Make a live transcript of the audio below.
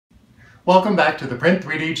Welcome back to the Print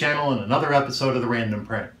 3D channel and another episode of the Random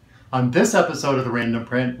Print. On this episode of the Random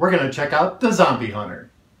Print, we're going to check out the Zombie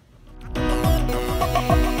Hunter.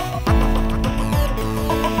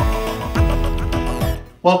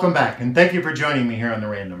 Welcome back, and thank you for joining me here on the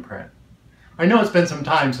Random Print. I know it's been some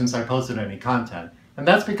time since I posted any content, and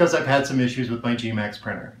that's because I've had some issues with my gMax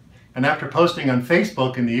printer. And after posting on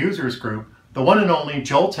Facebook in the users group, the one and only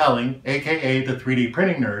Joel Telling, aka the 3D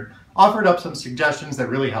Printing Nerd, offered up some suggestions that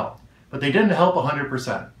really helped, but they didn't help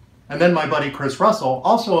 100%. And then my buddy Chris Russell,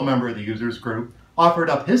 also a member of the users group, offered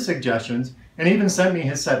up his suggestions and even sent me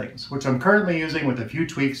his settings, which I'm currently using with a few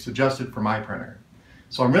tweaks adjusted for my printer.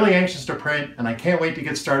 So I'm really anxious to print, and I can't wait to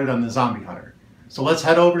get started on the Zombie Hunter. So let's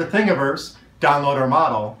head over to Thingiverse, download our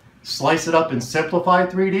model, slice it up in Simplify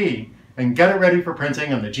 3D, and get it ready for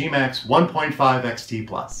printing on the gMax 1.5 XT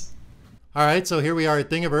Plus. Alright, so here we are at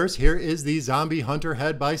Thingiverse. Here is the Zombie Hunter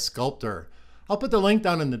head by Sculptor. I'll put the link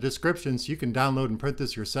down in the description so you can download and print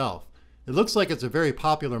this yourself. It looks like it's a very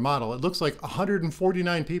popular model. It looks like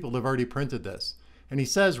 149 people have already printed this. And he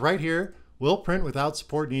says right here, will print without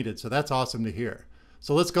support needed, so that's awesome to hear.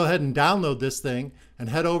 So let's go ahead and download this thing and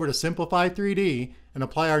head over to Simplify 3D and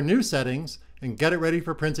apply our new settings and get it ready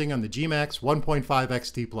for printing on the gMax 1.5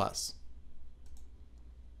 XT Plus.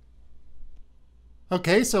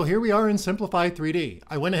 Okay, so here we are in Simplify 3D.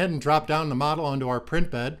 I went ahead and dropped down the model onto our print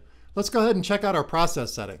bed. Let's go ahead and check out our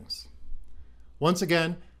process settings. Once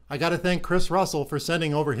again, I got to thank Chris Russell for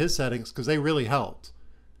sending over his settings because they really helped.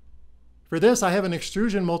 For this, I have an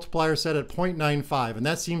extrusion multiplier set at 0.95, and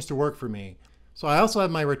that seems to work for me. So I also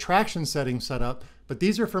have my retraction settings set up, but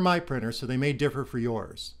these are for my printer, so they may differ for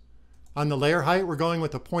yours. On the layer height, we're going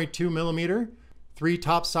with a 0.2 millimeter, 3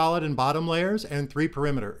 top solid and bottom layers, and 3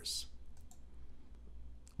 perimeters.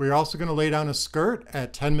 We're also going to lay down a skirt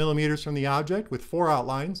at 10 millimeters from the object with 4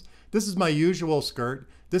 outlines. This is my usual skirt.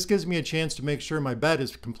 This gives me a chance to make sure my bed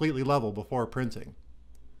is completely level before printing.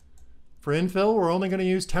 For infill, we're only going to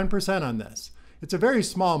use 10% on this. It's a very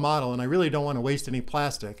small model and I really don't want to waste any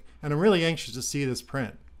plastic, and I'm really anxious to see this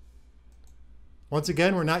print. Once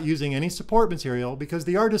again, we're not using any support material because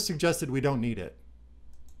the artist suggested we don't need it.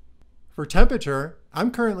 For temperature, I'm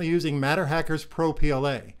currently using MatterHackers PRO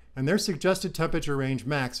PLA. And their suggested temperature range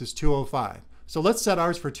max is 205. So let's set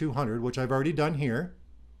ours for 200, which I've already done here.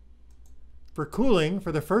 For cooling,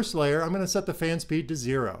 for the first layer, I'm going to set the fan speed to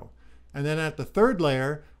 0. And then at the third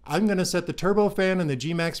layer, I'm going to set the turbo fan and the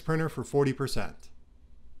gMax printer for 40%.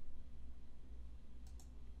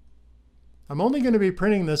 I'm only going to be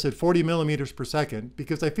printing this at 40 millimeters per second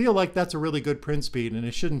because I feel like that's a really good print speed and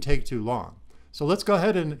it shouldn't take too long. So let's go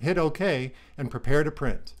ahead and hit OK and prepare to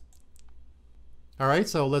print. Alright,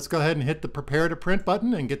 so let's go ahead and hit the Prepare to Print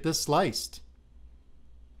button and get this sliced.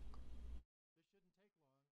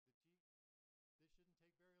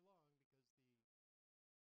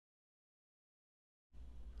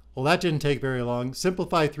 Well, that didn't take very long.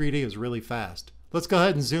 Simplify 3D is really fast. Let's go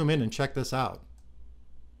ahead and zoom in and check this out.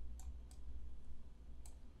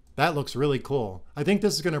 That looks really cool. I think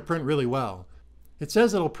this is going to print really well. It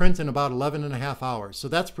says it'll print in about 11.5 hours, so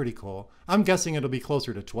that's pretty cool. I'm guessing it'll be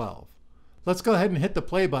closer to 12. Let's go ahead and hit the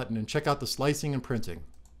play button and check out the slicing and printing.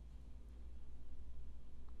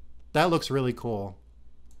 That looks really cool.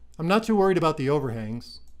 I'm not too worried about the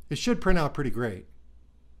overhangs. It should print out pretty great.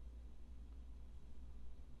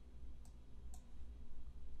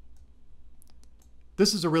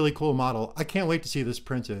 This is a really cool model. I can't wait to see this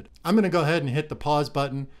printed. I'm going to go ahead and hit the pause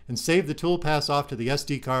button and save the toolpath off to the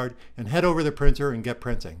SD card and head over to the printer and get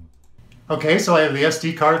printing. Okay, so I have the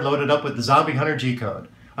SD card loaded up with the Zombie Hunter G-code.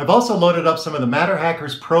 I've also loaded up some of the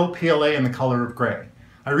MatterHackers PRO PLA in the color of gray.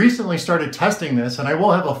 I recently started testing this and I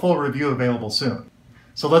will have a full review available soon.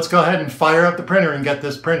 So let's go ahead and fire up the printer and get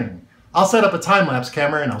this printing. I'll set up a time-lapse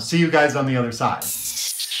camera and I'll see you guys on the other side.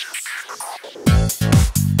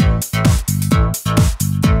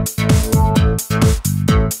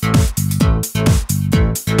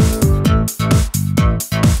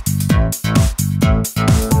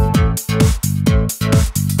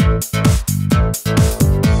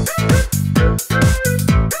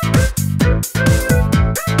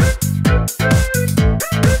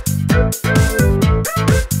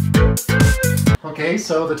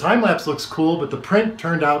 So the time-lapse looks cool, but the print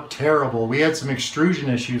turned out terrible. We had some extrusion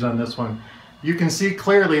issues on this one. You can see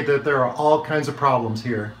clearly that there are all kinds of problems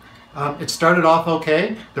here. It started off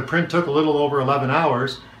okay. The print took a little over 11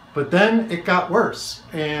 hours, but then it got worse.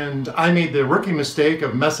 And I made the rookie mistake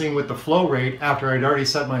of messing with the flow rate after I'd already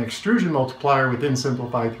set my extrusion multiplier within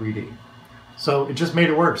Simplify 3D. So it just made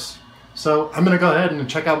it worse. So I'm going to go ahead and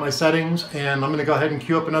check out my settings, and I'm going to go ahead and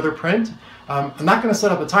queue up another print. I'm not going to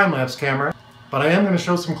set up a time-lapse camera. but I am going to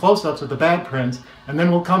show some close-ups of the bad prints, and then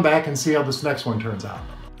we'll come back and see how this next one turns out.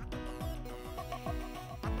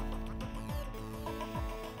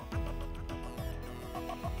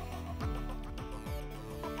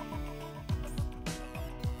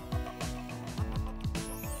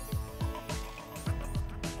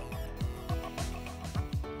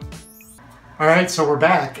 Alright, so we're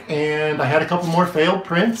back, and I had a couple more failed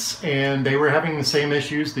prints, and they were having the same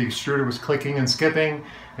issues. The extruder was clicking and skipping,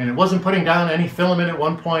 and it wasn't putting down any filament at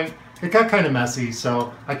one point. It got kind of messy,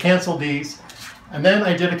 so I canceled these. And then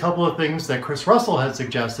I did a couple of things that Chris Russell had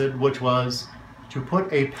suggested, which was to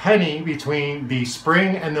put a penny between the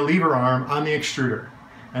spring and the lever arm on the extruder.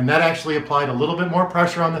 And that actually applied a little bit more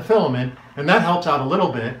pressure on the filament, and that helped out a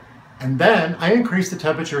little bit. And then I increased the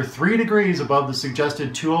temperature 3 degrees above the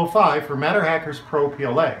suggested 205 for MatterHackers PRO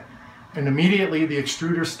PLA. And immediately the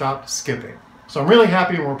extruder stopped skipping. So I'm really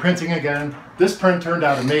happy when we're printing again. This print turned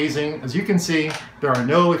out amazing. As you can see, there are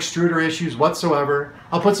no extruder issues whatsoever.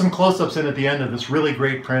 I'll put some close-ups in at the end of this really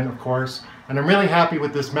great print, of course. And I'm really happy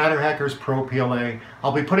with this MatterHackers PRO PLA.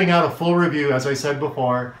 I'll be putting out a full review, as I said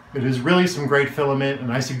before. It is really some great filament,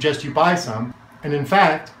 and I suggest you buy some. And in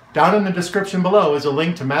fact, down in the description below is a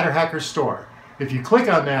link to MatterHackers store. If you click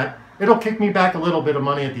on that, it'll kick me back a little bit of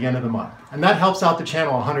money at the end of the month. And that helps out the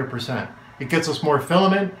channel 100%. It gets us more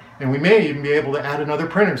filament, and we may even be able to add another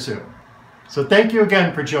printer soon. So thank you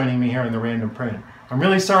again for joining me here in the Random Print. I'm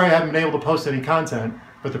really sorry I haven't been able to post any content,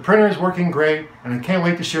 but the printer is working great, and I can't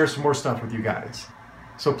wait to share some more stuff with you guys.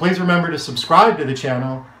 So please remember to subscribe to the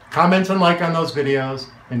channel, comment and like on those videos,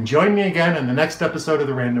 and join me again in the next episode of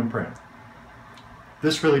the Random Print.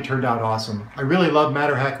 This really turned out awesome. I really love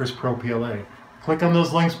MatterHackers PRO PLA. Click on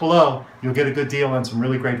those links below. You'll get a good deal on some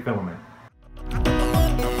really great filament.